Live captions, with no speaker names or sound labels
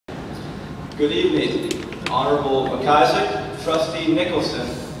Good evening, Honorable McIsaac, Trustee Nicholson,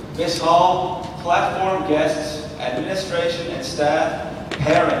 Miss Hall, platform guests, administration and staff,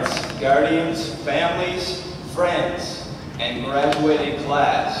 parents, guardians, families, friends, and graduating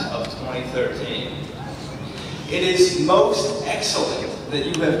class of 2013. It is most excellent that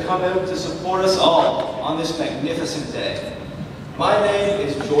you have come out to support us all on this magnificent day. My name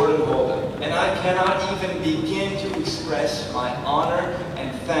is Jordan Holden, and I cannot even begin to express my honor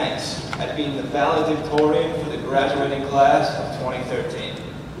and thanks at being the valedictorian for the graduating class of 2013.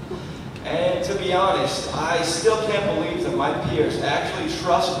 And to be honest, I still can't believe that my peers actually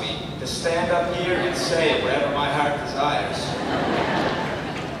trust me to stand up here and say whatever my heart desires.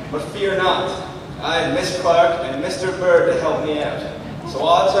 But fear not, I have Miss Clark and Mr. Bird to help me out. So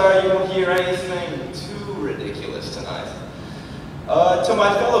odds are you won't hear anything too ridiculous tonight. To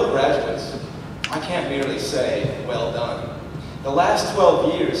my fellow graduates, I can't merely say, well done. The last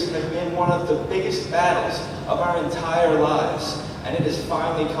 12 years have been one of the biggest battles of our entire lives, and it has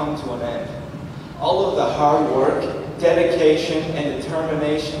finally come to an end. All of the hard work, dedication, and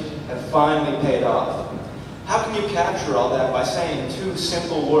determination have finally paid off. How can you capture all that by saying two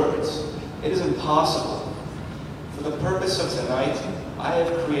simple words? It is impossible. For the purpose of tonight, I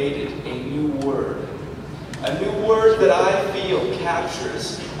have created a new word. A new word that I feel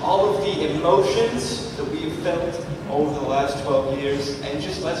captures all of the emotions that we've felt over the last 12 years and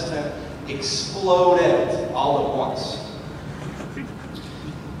just lets them explode out all at once.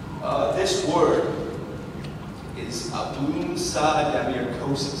 This word is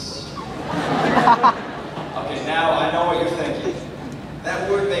abloomsadamyrkosis. Okay, now I know what you're thinking. That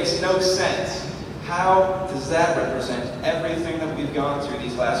word makes no sense. How does that represent everything that we've gone through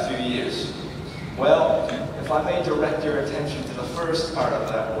these last few years? Well, if I may direct your attention to the first part of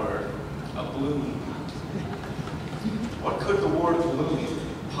that word, a bloom. What could the word bloom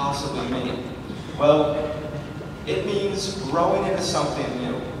possibly mean? Well, it means growing into something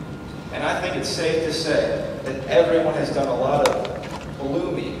new. And I think it's safe to say that everyone has done a lot of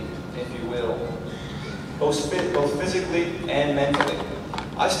blooming, if you will, both physically and mentally.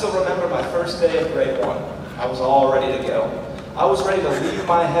 I still remember my first day of grade 1. I was all ready to go. I was ready to leave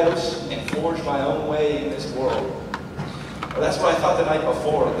my house and forge my own way in this world. Well, that's what I thought the night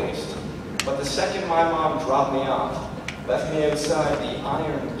before, at least. But the second my mom dropped me off, left me outside the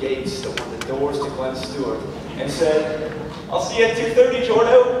iron gates that were the doors to Glen Stewart, and said, "I'll see you at 2:30,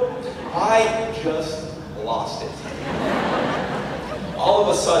 Jordo," I just lost it. All of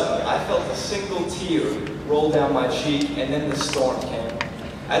a sudden, I felt a single tear roll down my cheek, and then the storm came.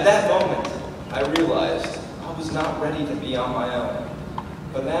 At that moment, I realized I was not ready to be on my own.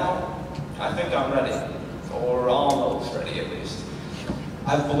 But now, I think I'm ready, or almost ready at least.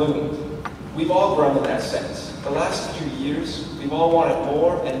 I've bloomed. We've all grown in that sense. The last few years, we've all wanted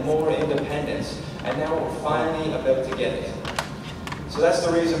more and more independence, and now we're finally about to get it. So that's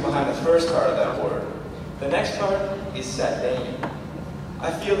the reason behind the first part of that word. The next part is sadane.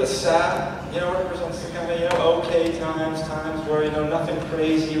 I feel the sad, represents the kind of, okay times where, nothing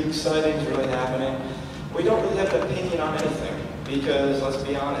crazy or exciting is really happening. We don't really have an opinion on anything because, let's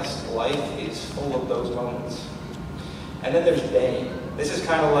be honest, life is full of those moments. And then there's Dane. This is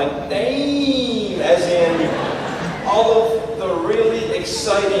kind of like Dane, as in all of the really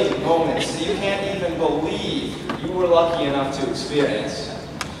exciting moments that you can't even believe you were lucky enough to experience.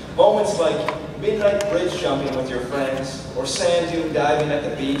 Moments like midnight bridge jumping with your friends or sand dune diving at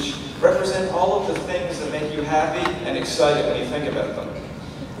the beach represent all of the things that make you happy and excited when you think about them.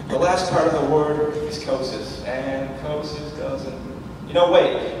 The last part of the word is kosis, and kosis doesn't...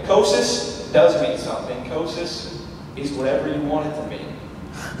 wait, kosis does mean something. Kosis is whatever you want it to mean.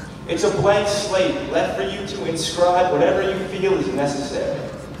 It's a blank slate left for you to inscribe whatever you feel is necessary.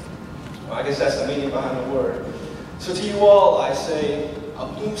 Well, I guess that's the meaning behind the word. So to you all, I say,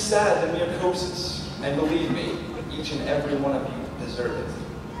 abloomsadamyrkosis, and believe me, each and every one of you deserve it.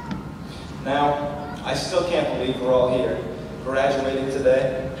 Now, I still can't believe we're all here, graduating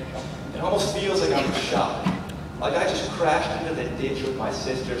today. It almost feels like I'm in shock. Like I just crashed into the ditch with my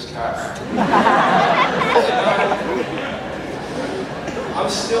sister's car. I'm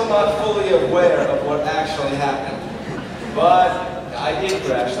still not fully aware of what actually happened. But I did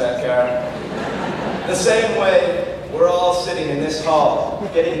crash that car. The same way we're all sitting in this hall,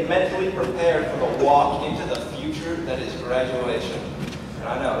 getting mentally prepared for the walk into the future that is graduation. And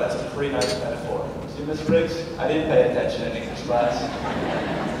I know, that's a pretty nice metaphor. See, Miss Briggs? I didn't pay attention in English class.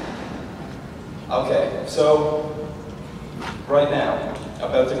 Okay, so, right now,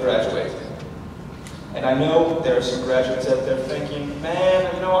 about to graduate. And I know there are some graduates out there thinking, man,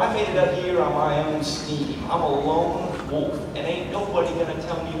 I made it up here on my own steam. I'm a lone wolf, and ain't nobody gonna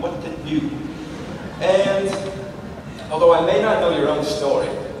tell me what to you. And although I may not know your own story,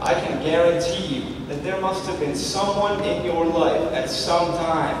 I can guarantee you that there must have been someone in your life at some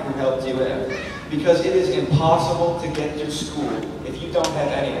time who helped you out. Because it is impossible to get through school if you don't have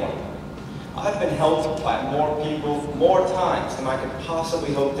anyone. I've been helped by more people, more times than I could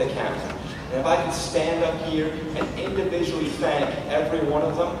possibly hope to count. And if I could stand up here and individually thank every one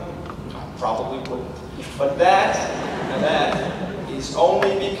of them, I probably wouldn't. But that is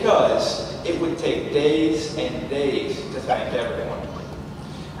only because it would take days and days to thank everyone.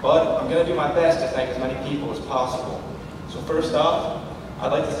 But I'm going to do my best to thank as many people as possible. So first off,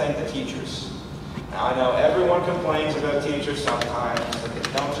 I'd like to thank the teachers. Now I know everyone complains about teachers sometimes, that they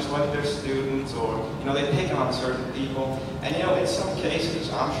don't just like their students, or they pick on certain people. And in some cases,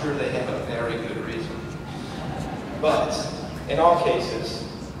 I'm sure they have a very good reason. But in all cases,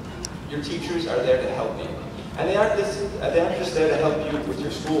 your teachers are there to help you. And they aren't just there to help you with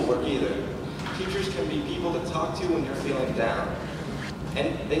your schoolwork either. Teachers can be people to talk to when you're feeling down.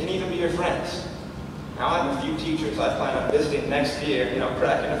 And they can even be your friends. Now, I have a few teachers I plan on visiting next year,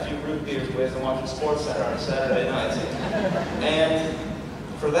 cracking a few root beers with and watching SportsCenter on Saturday nights. And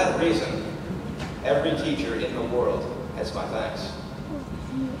for that reason, every teacher in the world has my thanks.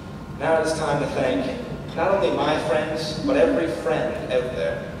 Now it's time to thank not only my friends, but every friend out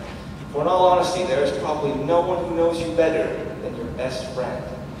there. For in all honesty, there is probably no one who knows you better than your best friend.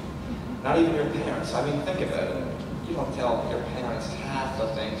 Not even your parents. I mean, think about it. You don't tell your parents half the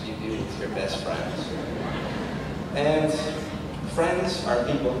things you do with your best friends. And friends are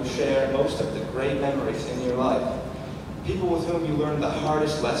people who share most of the great memories in your life. People with whom you learn the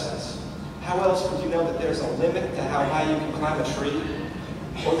hardest lessons. How else would you know that there's a limit to how high you can climb a tree?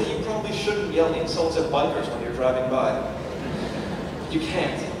 Or that you probably shouldn't yell insults at bikers when you're driving by? You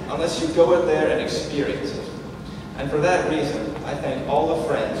can't, unless you go out there and experience it. And for that reason, I thank all the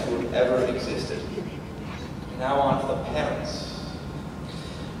friends who have ever existed. Now on to the parents.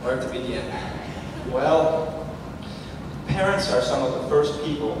 Where to begin? Well, parents are some of the first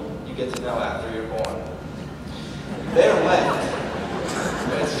people you get to know after you're born. They're left.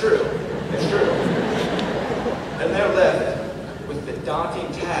 It's true. It's true. And they're left with the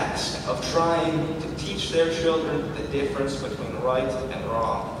daunting task of trying to teach their children the difference between right and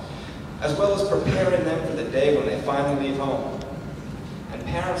wrong, as well as preparing them for the day when they finally leave home. And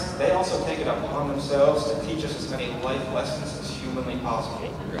parents, they also take it upon themselves to teach us as many life lessons as humanly possible.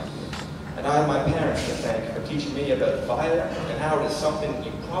 And I have my parents to thank for teaching me about fire and how it is something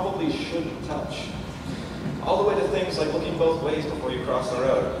you probably shouldn't touch. All the way to things like looking both ways before you cross the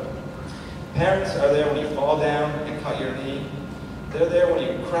road. Parents are there when you fall down and cut your knee. They're there when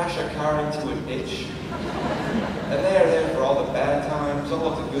you crash a car into a ditch. And they are there for all the bad times, all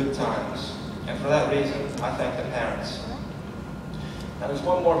of the good times. And for that reason, I thank the parents. Now there's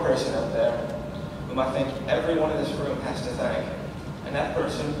one more person out there whom I think everyone in this room has to thank. And that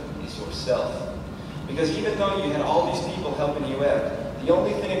person is yourself. Because even though you had all these people helping you out, the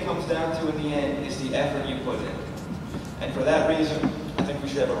only thing it comes down to in the end is the effort you put in. And for that reason, I think we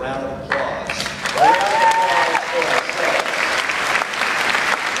should have a round of applause. A round of applause for ourselves.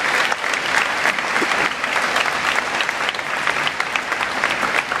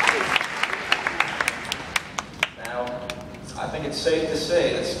 Now, I think it's safe to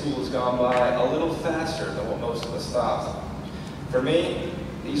say that school has gone by a little faster than what most of us thought. For me,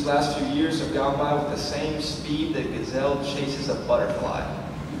 these last few years have gone by with the same speed that a gazelle chases a butterfly.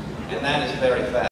 And that is very fast.